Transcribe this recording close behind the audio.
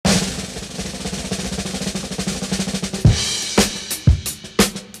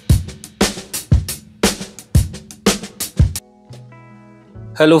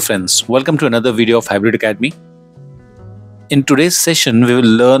Hello friends, welcome to another video of hybridacademy. In today's session, we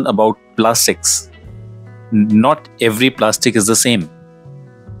will learn about plastics. Not every plastic is the same.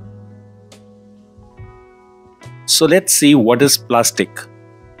 So let's see what is plastic.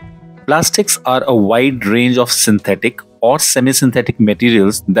 Plastics are a wide range of synthetic or semi-synthetic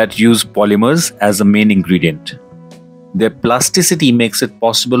materials that use polymers as a main ingredient. Their plasticity makes it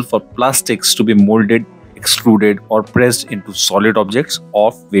possible for plastics to be molded, extruded or pressed into solid objects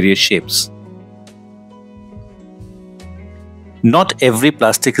of various shapes. Not every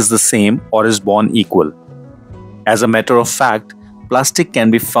plastic is the same or is born equal. As a matter of fact, plastic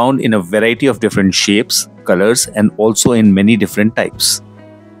can be found in a variety of different shapes, colors, and also in many different types.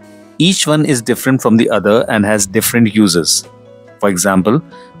 Each one is different from the other and has different uses. For example,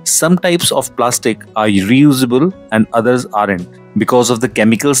 some types of plastic are reusable and others aren't because of the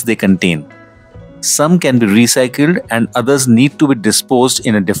chemicals they contain. Some can be recycled and others need to be disposed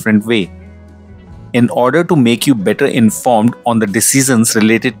in a different way. In order to make you better informed on the decisions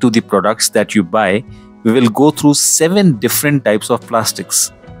related to the products that you buy, we will go through 7 different types of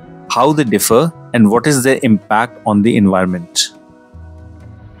plastics, how they differ and what is their impact on the environment.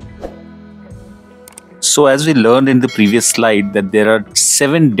 So as we learned in the previous slide that there are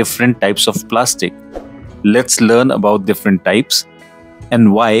 7 different types of plastic, let's learn about different types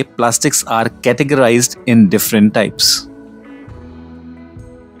and why plastics are categorized in different types.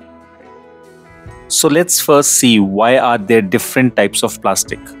 So let's first see why are there different types of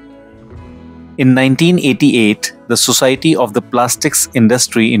plastic. In 1988, the Society of the Plastics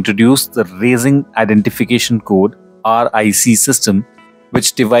Industry introduced the Resin Identification Code (RIC) system,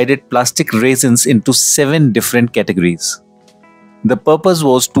 which divided plastic resins into 7 different categories. The purpose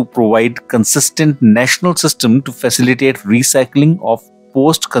was to provide consistent national system to facilitate recycling of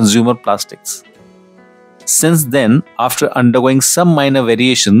post-consumer plastics. Since then, after undergoing some minor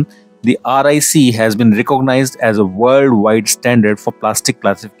variation, the RIC has been recognized as a worldwide standard for plastic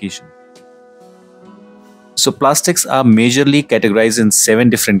classification. So plastics are majorly categorized in 7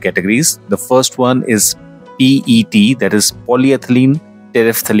 different categories. The first one is PET, that is polyethylene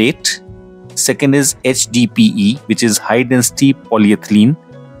terephthalate. Second is HDPE, which is high density polyethylene.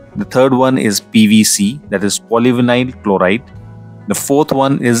 The third one is PVC, that is polyvinyl chloride. The fourth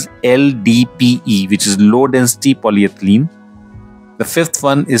one is LDPE, which is low density polyethylene. The fifth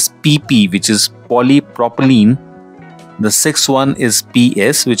one is PP, which is polypropylene. The sixth one is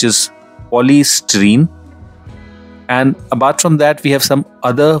PS, which is polystyrene. And apart from that, we have some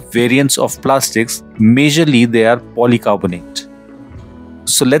other variants of plastics. Majorly, they are polycarbonate.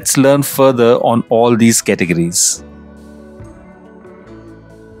 So let's learn further on all these categories.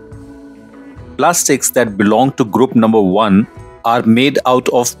 Plastics that belong to group number 1 are made out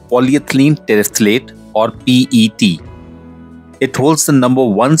of polyethylene terephthalate or PET. It holds the number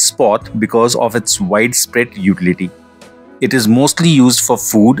 1 spot because of its widespread utility. It is mostly used for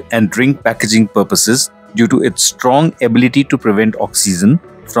food and drink packaging purposes due to its strong ability to prevent oxygen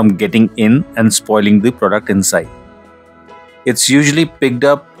from getting in and spoiling the product inside. It's usually picked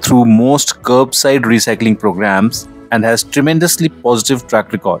up through most curbside recycling programs and has tremendously positive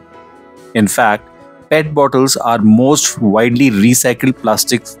track record. In fact, PET bottles are most widely recycled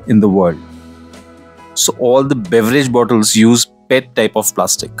plastics in the world. So all the beverage bottles use PET type of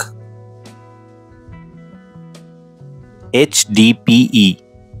plastic. HDPE,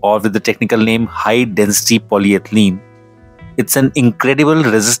 or with the technical name high density polyethylene, it's an incredible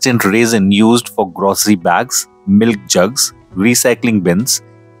resistant resin used for grocery bags, milk jugs, recycling bins,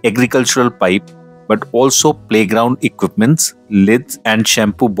 agricultural pipe, but also playground equipments, lids and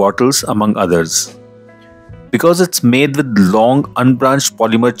shampoo bottles among others. Because it's made with long unbranched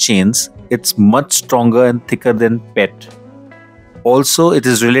polymer chains, it's much stronger and thicker than PET. Also, it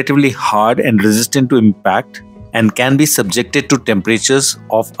is relatively hard and resistant to impact and can be subjected to temperatures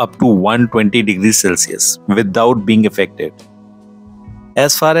of up to 120 degrees Celsius without being affected.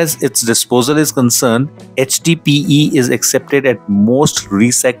 As far as its disposal is concerned, HDPE is accepted at most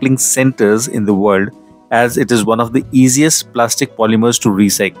recycling centers in the world as it is one of the easiest plastic polymers to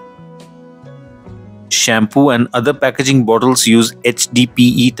recycle. Shampoo and other packaging bottles use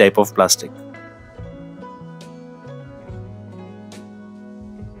HDPE type of plastic.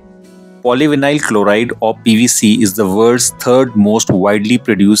 Polyvinyl chloride or PVC is the world's 3rd most widely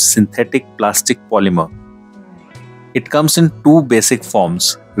produced synthetic plastic polymer. It comes in 2 basic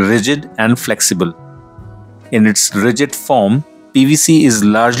forms, rigid and flexible. In its rigid form, PVC is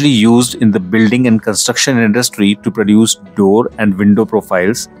largely used in the building and construction industry to produce door and window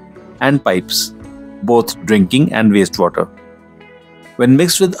profiles and pipes, both drinking and wastewater. When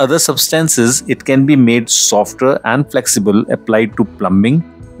mixed with other substances, it can be made softer and flexible, applied to plumbing,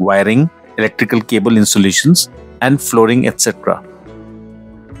 wiring, electrical cable insulations, and flooring, etc.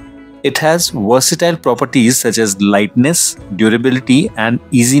 It has versatile properties such as lightness, durability, and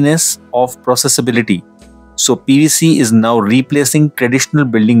easiness of processability. So PVC is now replacing traditional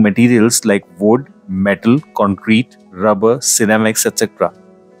building materials like wood, metal, concrete, rubber, ceramics, etc.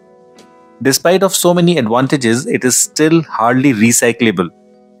 Despite of so many advantages, it is still hardly recyclable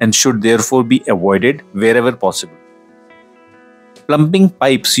and should therefore be avoided wherever possible. Plumbing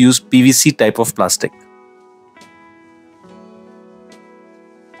pipes use PVC type of plastic.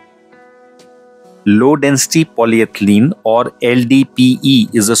 Low density polyethylene or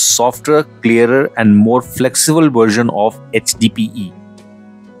LDPE is a softer, clearer and more flexible version of HDPE.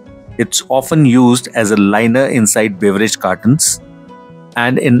 It's often used as a liner inside beverage cartons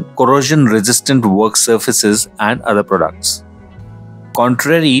and in corrosion-resistant work surfaces and other products.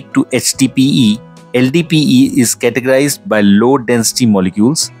 Contrary to HDPE, LDPE is categorized by low-density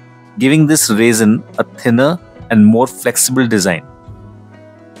molecules, giving this resin a thinner and more flexible design.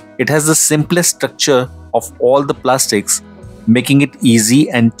 It has the simplest structure of all the plastics, making it easy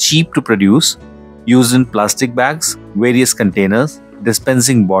and cheap to produce, used in plastic bags, various containers,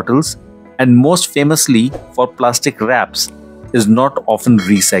 dispensing bottles, and most famously for plastic wraps, is not often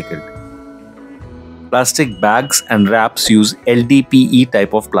recycled. Plastic bags and wraps use LDPE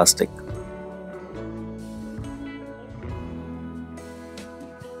type of plastic.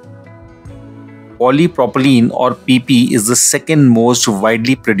 Polypropylene or PP is the second most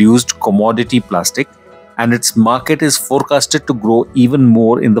widely produced commodity plastic, and its market is forecasted to grow even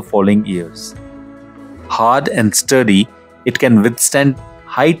more in the following years. Hard and sturdy, it can withstand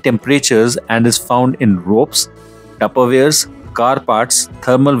high temperatures and is found in ropes, Tupperwares, car parts,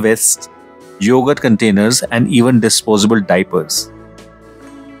 thermal vests, yogurt containers, and even disposable diapers.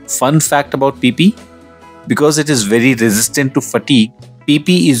 Fun fact about PP: because it is very resistant to fatigue,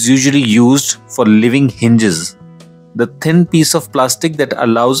 PP is usually used for living hinges, the thin piece of plastic that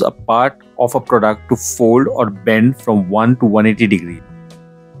allows a part of a product to fold or bend from 1 to 180 degrees.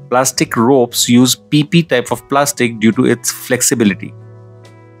 Plastic ropes use PP type of plastic due to its flexibility.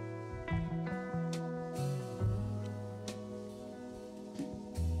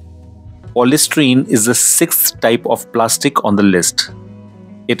 Polystyrene is the sixth type of plastic on the list.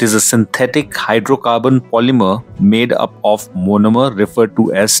 It is a synthetic hydrocarbon polymer made up of monomer referred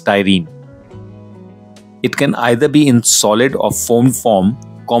to as styrene. It can either be in solid or foamed form,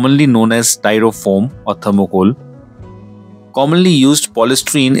 commonly known as styrofoam or thermocol. Commonly used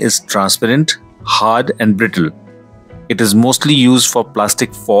polystyrene is transparent, hard and brittle. It is mostly used for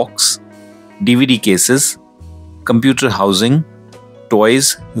plastic forks, DVD cases, computer housing,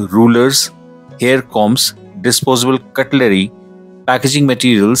 toys, rulers, hair combs, disposable cutlery, packaging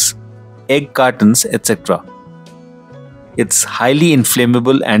materials, egg cartons, etc. It's highly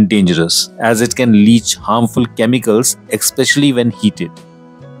inflammable and dangerous as it can leach harmful chemicals, especially when heated.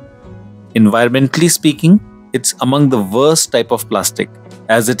 Environmentally speaking, it's among the worst type of plastic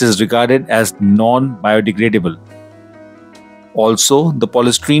as it is regarded as non-biodegradable. Also, the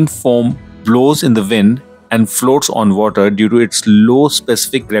polystyrene foam blows in the wind and floats on water due to its low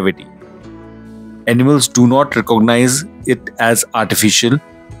specific gravity. Animals do not recognize it as artificial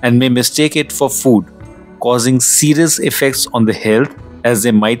and may mistake it for food, causing serious effects on the health as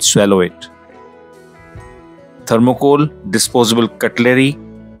they might swallow it. Thermocol, disposable cutlery,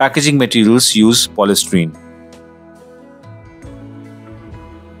 packaging materials use polystyrene.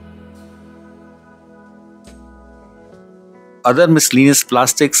 Other miscellaneous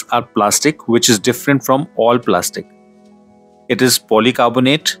plastics are plastic which is different from all plastic. It is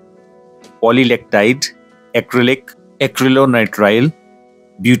polycarbonate, polylactide, acrylic, acrylonitrile,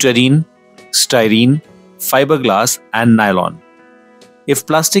 butadiene, styrene, fiberglass, and nylon. If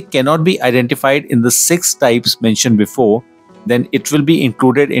plastic cannot be identified in the 6 types mentioned before, then it will be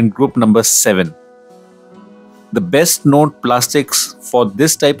included in group number 7. The best known plastics for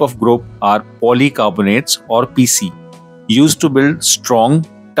this type of group are polycarbonates or PC, used to build strong,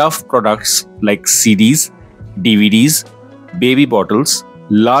 tough products like CDs, DVDs, baby bottles,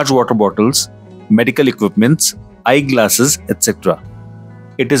 large water bottles, medical equipments, eyeglasses, etc.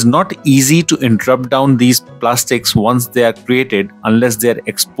 It is not easy to interrupt down these plastics once they are created unless they are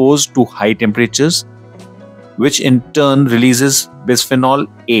exposed to high temperatures, which in turn releases bisphenol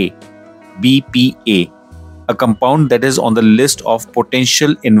A, BPA, a compound that is on the list of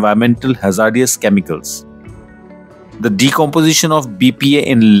potential environmental hazardous chemicals. The decomposition of BPA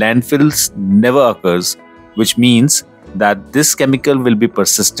in landfills never occurs, which means that this chemical will be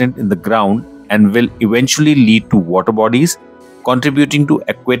persistent in the ground and will eventually lead to water bodies contributing to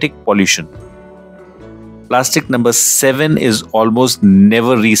aquatic pollution. Plastic number 7 is almost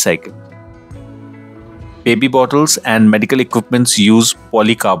never recycled. Baby bottles and medical equipments use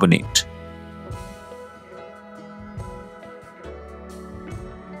polycarbonate.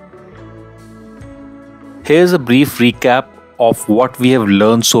 Here's a brief recap of what we have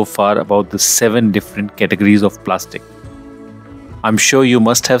learned so far about the 7 different categories of plastic. I'm sure you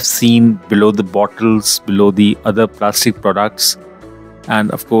must have seen below the bottles, below the other plastic products,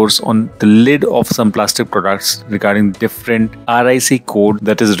 and of course on the lid of some plastic products regarding different RIC code,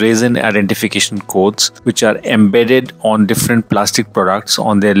 that is resin identification codes, which are embedded on different plastic products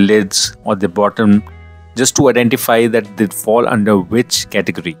on their lids or the bottom, just to identify that they fall under which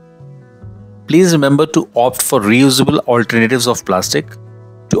category. Please remember to opt for reusable alternatives of plastic,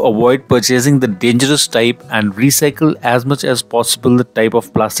 to avoid purchasing the dangerous type, and recycle as much as possible the type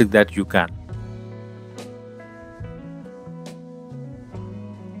of plastic that you can.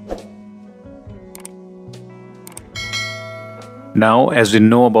 Now, as we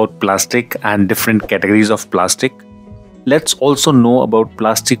know about plastic and different categories of plastic, let's also know about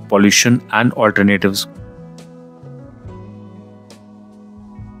plastic pollution and alternatives.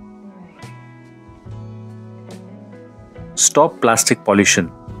 Stop plastic pollution.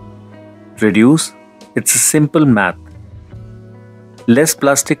 Reduce. It's a simple math. Less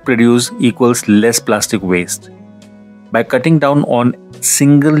plastic produced equals less plastic waste. By cutting down on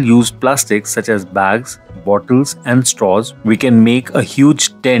single-use plastics such as bags, bottles and straws, we can make a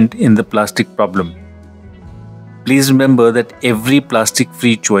huge dent in the plastic problem. Please remember that every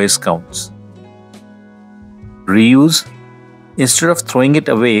plastic-free choice counts. Reuse. Instead of throwing it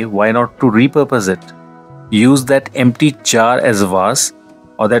away, why not to repurpose it? Use that empty jar as a vase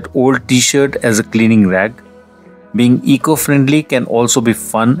or that old t-shirt as a cleaning rag. Being eco-friendly can also be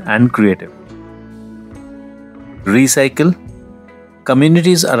fun and creative. Recycle.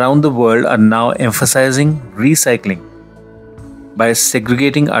 Communities around the world are now emphasizing recycling. By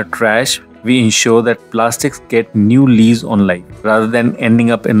segregating our trash, we ensure that plastics get new leases on life rather than ending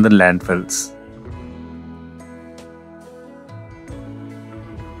up in the landfills.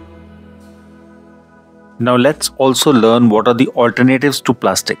 Now let's also learn what are the alternatives to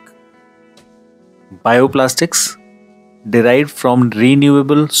plastic. Bioplastics. Derived from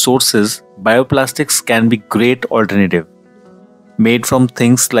renewable sources, bioplastics can be great alternative. Made from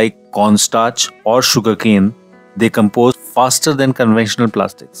things like cornstarch or sugarcane, they compose faster than conventional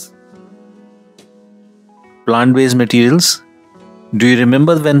plastics. Plant-based materials. Do you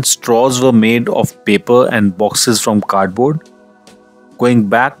remember when straws were made of paper and boxes from cardboard? Going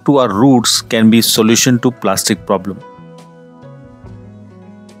back to our roots can be a solution to plastic problem.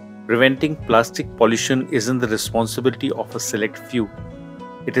 Preventing plastic pollution isn't the responsibility of a select few.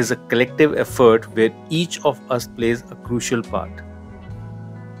 It is a collective effort where each of us plays a crucial part.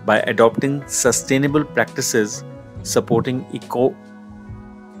 By adopting sustainable practices, supporting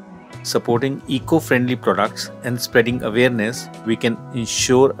eco-friendly products and spreading awareness, we can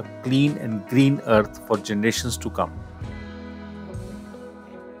ensure a clean and green earth for generations to come.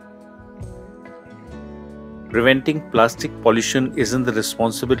 Preventing plastic pollution isn't the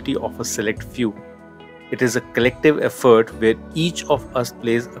responsibility of a select few. It is a collective effort where each of us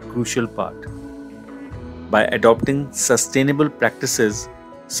plays a crucial part. By adopting sustainable practices,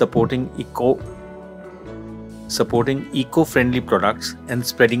 supporting eco-friendly products and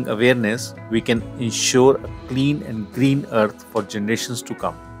spreading awareness, we can ensure a clean and green earth for generations to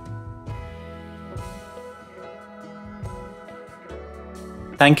come.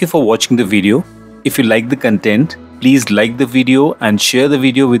 Thank you for watching the video. If you like the content, please like the video and share the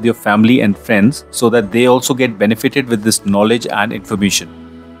video with your family and friends so that they also get benefited with this knowledge and information.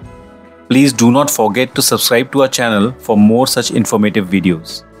 Please do not forget to subscribe to our channel for more such informative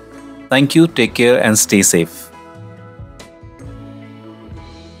videos. Thank you, take care and stay safe.